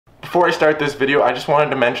Before I start this video, I just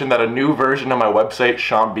wanted to mention that a new version of my website,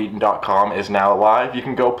 seanbeaton.com, is now live. You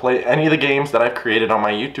can go play any of the games that I've created on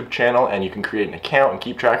my YouTube channel, and you can create an account and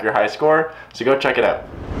keep track of your high score, so go check it out.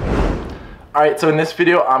 Alright, so in this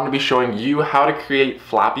video, I'm going to be showing you how to create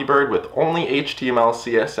Flappy Bird with only HTML,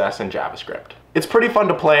 CSS, and JavaScript. It's pretty fun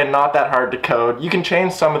to play and not that hard to code. You can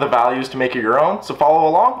change some of the values to make it your own, so follow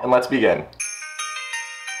along and let's begin.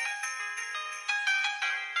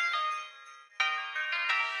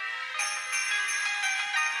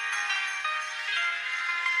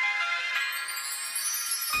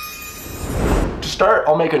 To start,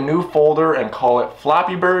 I'll make a new folder and call it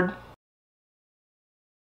Flappy Bird.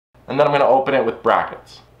 And then I'm going to open it with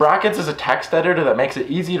brackets. Brackets is a text editor that makes it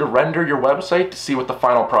easy to render your website to see what the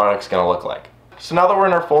final product's going to look like. So now that we're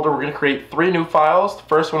in our folder, we're going to create 3 new files. The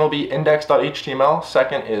first one will be index.html,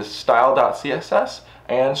 second is style.css,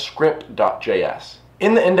 and script.js.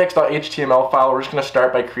 In the index.html file, we're just going to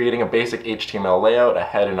start by creating a basic HTML layout, a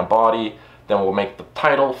head and a body. Then we'll make the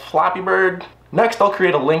title Flappy Bird. Next, I'll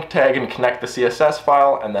create a link tag and connect the CSS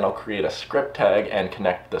file, and then I'll create a script tag and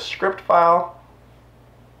connect the script file.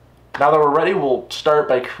 Now that we're ready, we'll start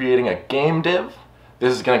by creating a game div.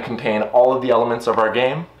 This is going to contain all of the elements of our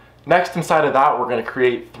game. Next, inside of that, we're going to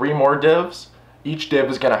create 3 more divs. Each div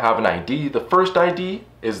is going to have an ID. The first ID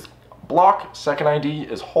is block, second ID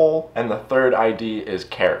is whole, and the third ID is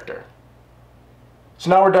character. So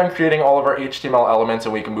now we're done creating all of our HTML elements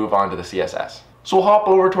and we can move on to the CSS. So we'll hop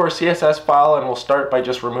over to our CSS file and we'll start by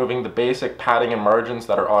just removing the basic padding and margins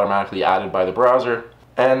that are automatically added by the browser.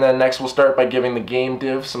 And then next we'll start by giving the game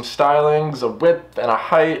div some stylings, a width and a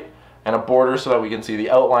height, and a border so that we can see the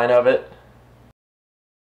outline of it.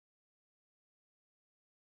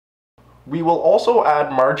 We will also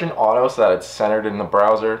add margin auto so that it's centered in the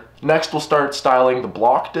browser. Next we'll start styling the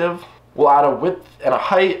block div. We'll add a width and a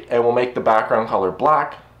height and we'll make the background color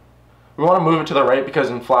black. We want to move it to the right because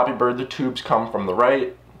in Flappy Bird the tubes come from the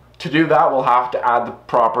right. To do that, we'll have to add the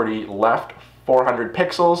property left 400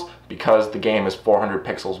 pixels because the game is 400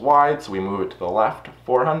 pixels wide, so we move it to the left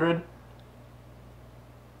 400.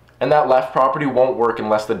 And that left property won't work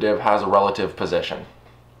unless the div has a relative position.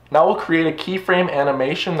 Now we'll create a keyframe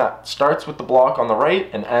animation that starts with the block on the right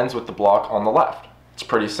and ends with the block on the left. It's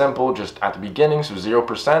pretty simple, just at the beginning, so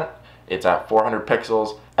 0%, it's at 400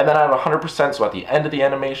 pixels, and then at 100%, so at the end of the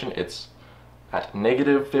animation, it's at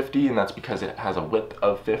 -50, and that's because it has a width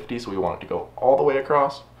of 50, so we want it to go all the way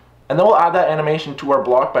across. And then we'll add that animation to our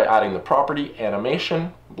block by adding the property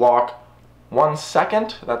animation block 1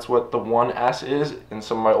 second. That's what the 1s is. In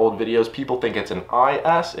some of my old videos, people think it's an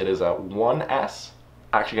IS. It is a 1s.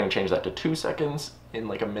 Actually going to change that to 2 seconds in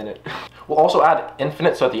like a minute. We'll also add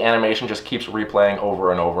infinite so that the animation just keeps replaying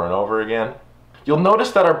over and over and over again. You'll notice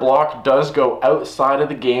that our block does go outside of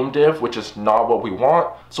the game div, which is not what we want.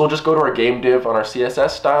 So we'll just go to our game div on our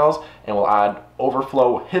CSS styles and we'll add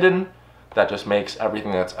overflow hidden. That just makes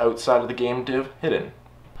everything that's outside of the game div hidden.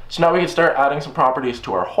 So now we can start adding some properties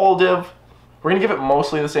to our whole div. We're going to give it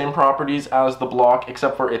mostly the same properties as the block,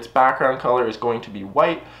 except for its background color is going to be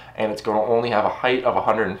white and it's going to only have a height of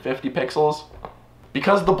 150 pixels.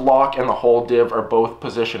 Because the block and the whole div are both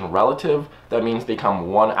position relative, that means they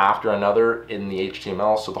come one after another in the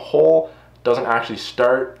HTML. So the whole doesn't actually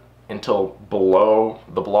start until below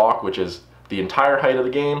the block, which is the entire height of the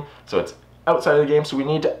game. So it's outside of the game. So we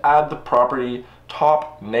need to add the property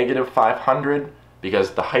top -500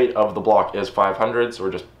 because the height of the block is 500. So we're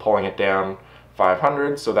just pulling it down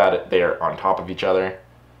 500 so that they're on top of each other.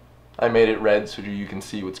 I made it red so you can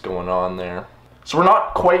see what's going on there. So we're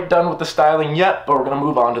not quite done with the styling yet, but we're going to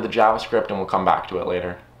move on to the JavaScript and we'll come back to it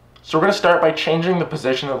later. So we're going to start by changing the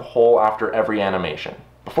position of the whole after every animation.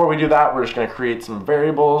 Before we do that, we're just going to create some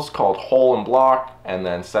variables called whole and block and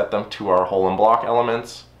then set them to our whole and block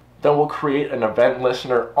elements. Then we'll create an event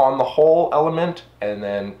listener on the whole element and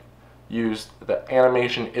then use the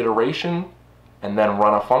animation iteration and then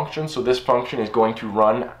run a function. So this function is going to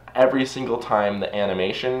run every single time the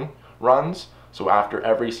animation runs. So after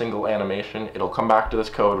every single animation, it'll come back to this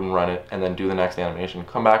code and run it, and then do the next animation,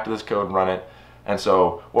 come back to this code and run it. And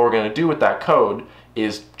so what we're going to do with that code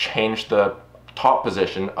is change the top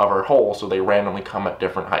position of our whole so they randomly come at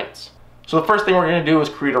different heights. So the first thing we're going to do is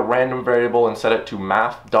create a random variable and set it to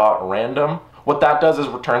math.random. What that does is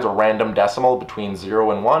returns a random decimal between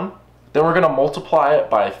 0 and 1. Then we're going to multiply it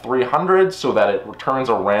by 300 so that it returns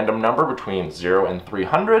a random number between 0 and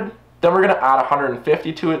 300. Then we're going to add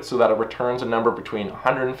 150 to it so that it returns a number between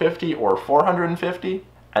 150 or 450.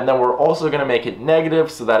 And then we're also going to make it negative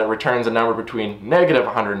so that it returns a number between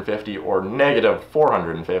 -150 or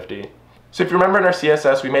 -450. So if you remember in our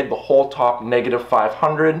CSS, we made the whole top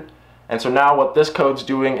 -500, And so now what this code's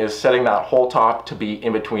doing is setting that whole top to be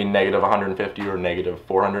in between negative 150 or negative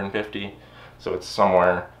 450. So it's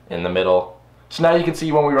somewhere in the middle. So now you can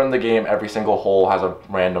see when we run the game, every single hole has a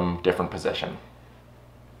random different position.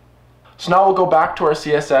 So now we'll go back to our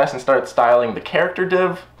CSS and start styling the character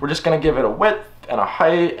div. We're just going to give it a width and a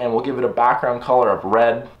height, and we'll give it a background color of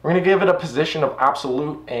red. We're going to give it a position of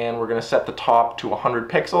absolute, and we're going to set the top to 100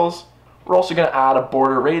 pixels. We're also going to add a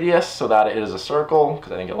border radius so that it is a circle,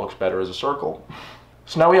 because I think it looks better as a circle.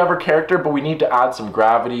 So now we have our character, but we need to add some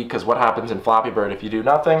gravity, because what happens in Flappy Bird, if you do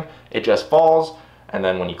nothing, it just falls, and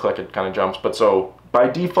then when you click it kind of jumps. But so by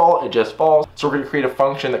default, it just falls. So we're going to create a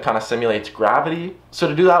function that kind of simulates gravity. So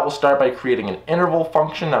to do that, we'll start by creating an interval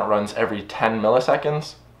function that runs every 10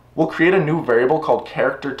 milliseconds. We'll create a new variable called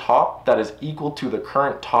character top that is equal to the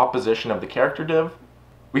current top position of the character div.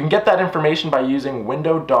 We can get that information by using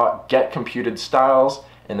window.getComputedStyles,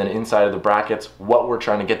 and then inside of the brackets, what we're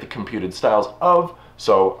trying to get the computed styles of.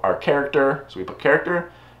 So our character, so we put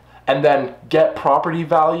character, and then get property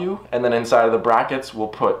value, and then inside of the brackets, we'll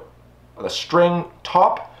put the string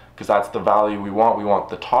top, because that's the value we want. We want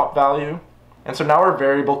the top value. And so now our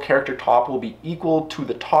variable character top will be equal to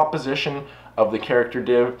the top position of the character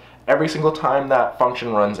div. Every single time that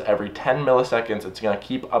function runs, every 10 milliseconds, it's going to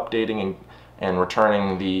keep updating and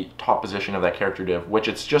returning the top position of that character div, which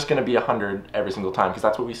it's just going to be 100 every single time, because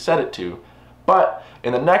that's what we set it to. But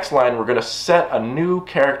in the next line, we're going to set a new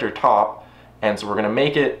character top, and so we're going to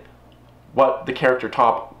make it what the character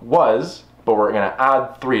top was, but we're going to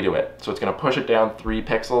add 3 to it. So it's going to push it down 3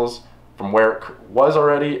 pixels from where it was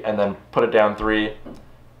already, and then put it down 3.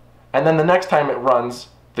 And then the next time it runs,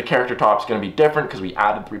 the character top is going to be different because we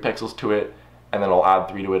added 3 pixels to it, and then it'll add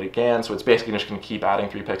 3 to it again. So it's basically just going to keep adding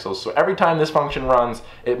 3 pixels. So every time this function runs,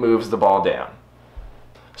 it moves the ball down.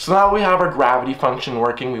 So now we have our gravity function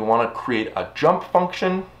working. We want to create a jump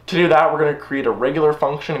function. To do that, we're going to create a regular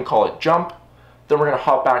function and call it jump. Then we're going to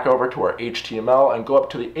hop back over to our HTML and go up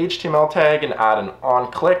to the HTML tag and add an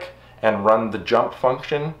onClick and run the jump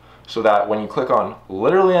function, so that when you click on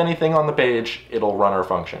literally anything on the page, it'll run our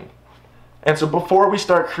function. And so before we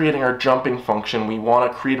start creating our jumping function, we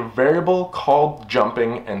want to create a variable called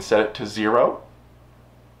jumping and set it to 0.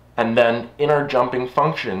 And then in our jumping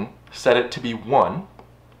function, set it to be 1.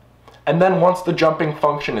 And then once the jumping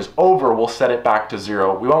function is over, we'll set it back to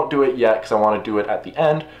 0. We won't do it yet because I want to do it at the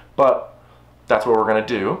end, but that's what we're going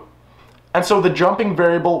to do. And so the jumping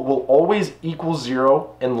variable will always equal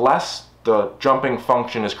 0 unless the jumping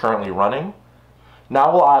function is currently running.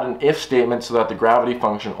 Now we'll add an if statement so that the gravity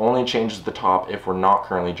function only changes the top if we're not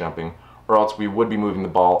currently jumping, or else we would be moving the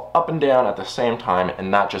ball up and down at the same time,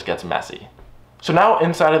 and that just gets messy. So now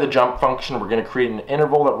inside of the jump function, we're going to create an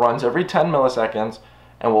interval that runs every 10 milliseconds,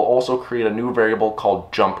 and we'll also create a new variable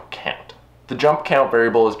called jump count. The jump count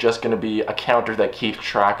variable is just going to be a counter that keeps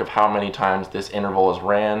track of how many times this interval is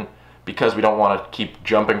ran. Because we don't want to keep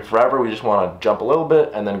jumping forever, we just want to jump a little bit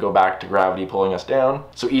and then go back to gravity pulling us down.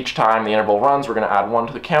 So each time the interval runs, we're going to add 1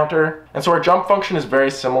 to the counter. And so our jump function is very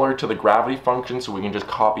similar to the gravity function, so we can just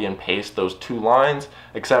copy and paste those 2 lines,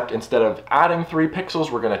 except instead of adding 3 pixels,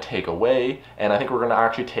 we're going to take away. And I think we're going to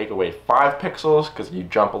actually take away 5 pixels because you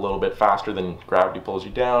jump a little bit faster than gravity pulls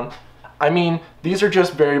you down. I mean, these are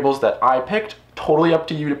just variables that I picked. Totally up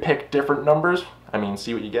to you to pick different numbers. I mean,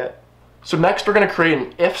 see what you get. So next we're going to create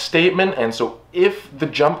an if statement, and so if the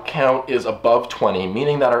jump count is above 20,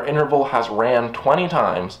 meaning that our interval has ran 20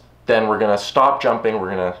 times, then we're going to stop jumping,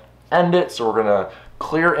 we're going to end it, so we're going to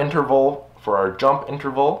clear interval for our jump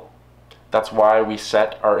interval. That's why we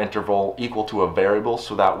set our interval equal to a variable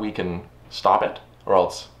so that we can stop it, or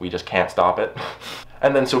else we just can't stop it.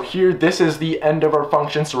 And then so here, this is the end of our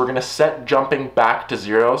function, so we're going to set jumping back to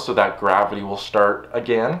 0 so that gravity will start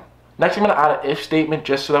again. Next, I'm going to add an if statement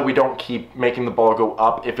just so that we don't keep making the ball go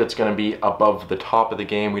up if it's going to be above the top of the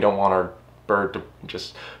game. We don't want our bird to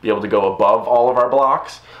just be able to go above all of our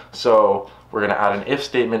blocks. So we're going to add an if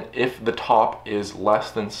statement. If the top is less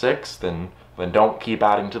than 6, then don't keep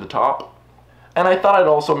adding to the top. And I thought I'd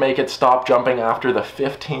also make it stop jumping after the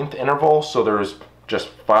 15th interval. So there's just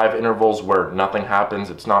 5 intervals where nothing happens.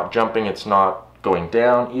 It's not jumping, it's not going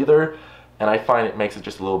down either. And I find it makes it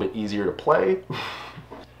just a little bit easier to play.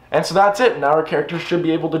 And so that's it. Now our characters should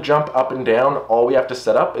be able to jump up and down. All we have to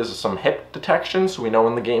set up is some hip detection so we know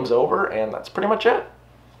when the game's over, and that's pretty much it.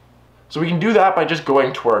 So we can do that by just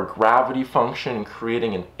going to our gravity function and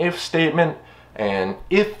creating an if statement. And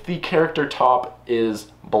if the character top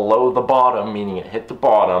is below the bottom, meaning it hit the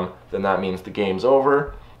bottom, then that means the game's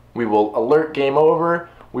over. We will alert game over.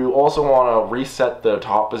 We will also want to reset the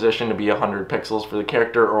top position to be 100 pixels for the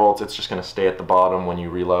character, or else it's just going to stay at the bottom when you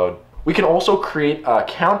reload. We can also create a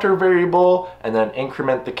counter variable and then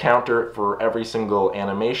increment the counter for every single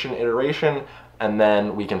animation iteration, and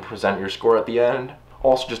then we can present your score at the end.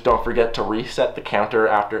 Also, just don't forget to reset the counter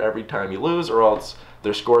after every time you lose, or else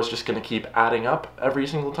their score is just going to keep adding up every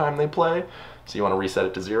single time they play. So you want to reset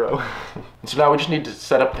it to 0. And so now we just need to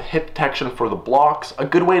set up the hit detection for the blocks. A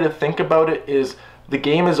good way to think about it is the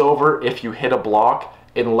game is over if you hit a block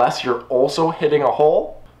unless you're also hitting a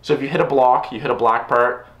hole. So if you hit a block, you hit a black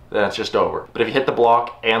part, then it's just over. But if you hit the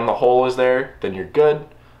block and the hole is there, then you're good.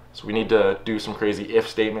 So we need to do some crazy if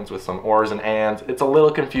statements with some ors and ands. It's a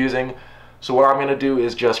little confusing. So what I'm gonna do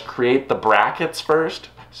is just create the brackets first,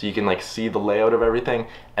 so you can like see the layout of everything,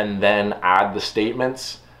 and then add the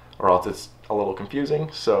statements, or else it's a little confusing.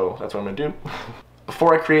 So that's what I'm gonna do.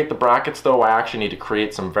 Before I create the brackets though, I actually need to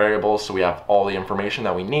create some variables so we have all the information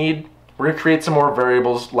that we need. We're gonna create some more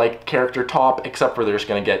variables like character top, except for they're just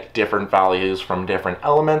gonna get different values from different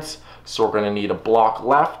elements. So we're gonna need a block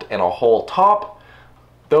left and a hole top.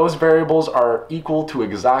 Those variables are equal to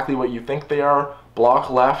exactly what you think they are. Block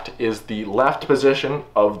left is the left position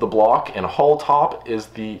of the block, and hole top is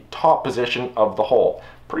the top position of the hole.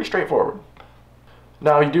 Pretty straightforward.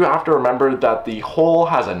 Now you do have to remember that the hole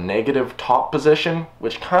has a negative top position,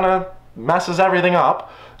 which kind of messes everything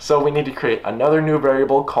up. So we need to create another new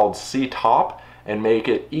variable called ctop and make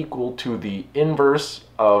it equal to the inverse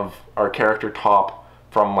of our character top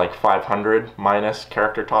from like 500 minus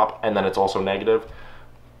character top, and then it's also negative.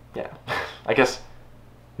 Yeah, I guess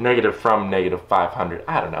negative from negative 500.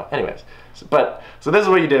 I don't know. Anyways, so this is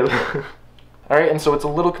what you do. All right, and so it's a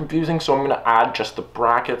little confusing, so I'm gonna add just the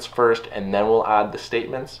brackets first, and then we'll add the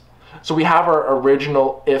statements. So we have our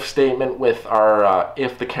original if statement with our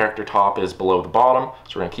if the character top is below the bottom.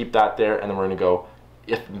 So we're gonna keep that there, and then we're gonna go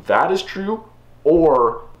if that is true,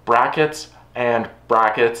 or brackets and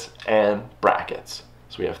brackets and brackets.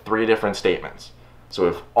 So we have 3 different statements. So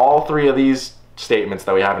if all 3 of these statements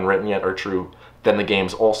that we haven't written yet are true, then the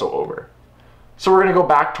game's also over. So we're gonna go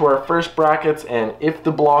back to our first brackets, and if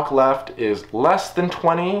the block left is less than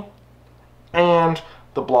 20 and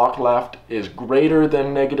the block left is greater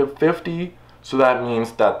than -50, so that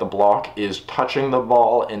means that the block is touching the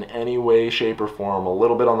ball in any way, shape, or form, a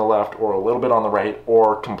little bit on the left or a little bit on the right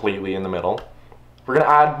or completely in the middle. We're gonna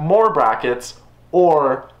add more brackets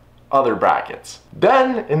or other brackets.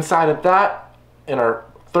 Then inside of that, in our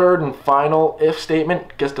third and final if statement,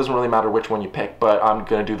 I guess it doesn't really matter which one you pick, but I'm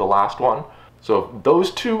gonna do the last one. So if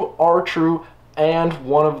those 2 are true and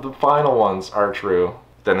one of the final ones are true,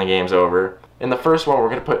 then the game's over. In the first one, we're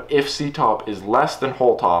gonna put if ctop is less than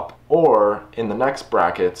hole top, or in the next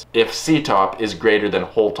brackets, if ctop is greater than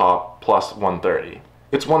hole top plus 130.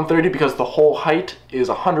 It's 130 because the hole height is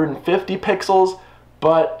 150 pixels,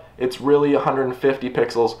 but it's really 150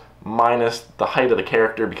 pixels minus the height of the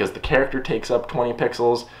character, because the character takes up 20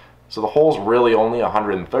 pixels, so the hole's really only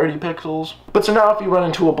 130 pixels. But so now if you run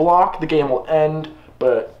into a block, the game will end,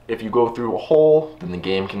 but if you go through a hole, then the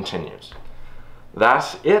game continues.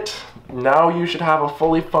 That's it. Now you should have a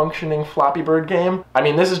fully functioning Flappy Bird game. I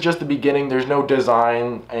mean, this is just the beginning. There's no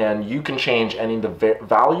design, and you can change any of the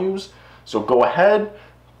values. So go ahead,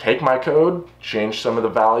 take my code, change some of the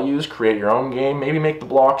values, create your own game, maybe make the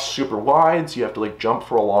blocks super wide so you have to like jump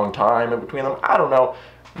for a long time in between them. I don't know.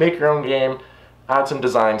 Make your own game, add some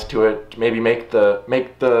designs to it, maybe make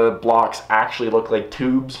the blocks actually look like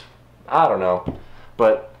tubes. I don't know.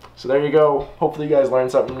 But so there you go. Hopefully you guys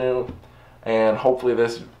learned something new, and hopefully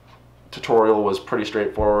this tutorial was pretty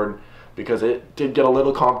straightforward, because it did get a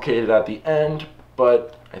little complicated at the end,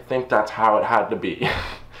 but I think that's how it had to be.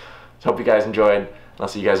 So hope you guys enjoyed. I'll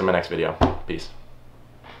see you guys in my next video. Peace.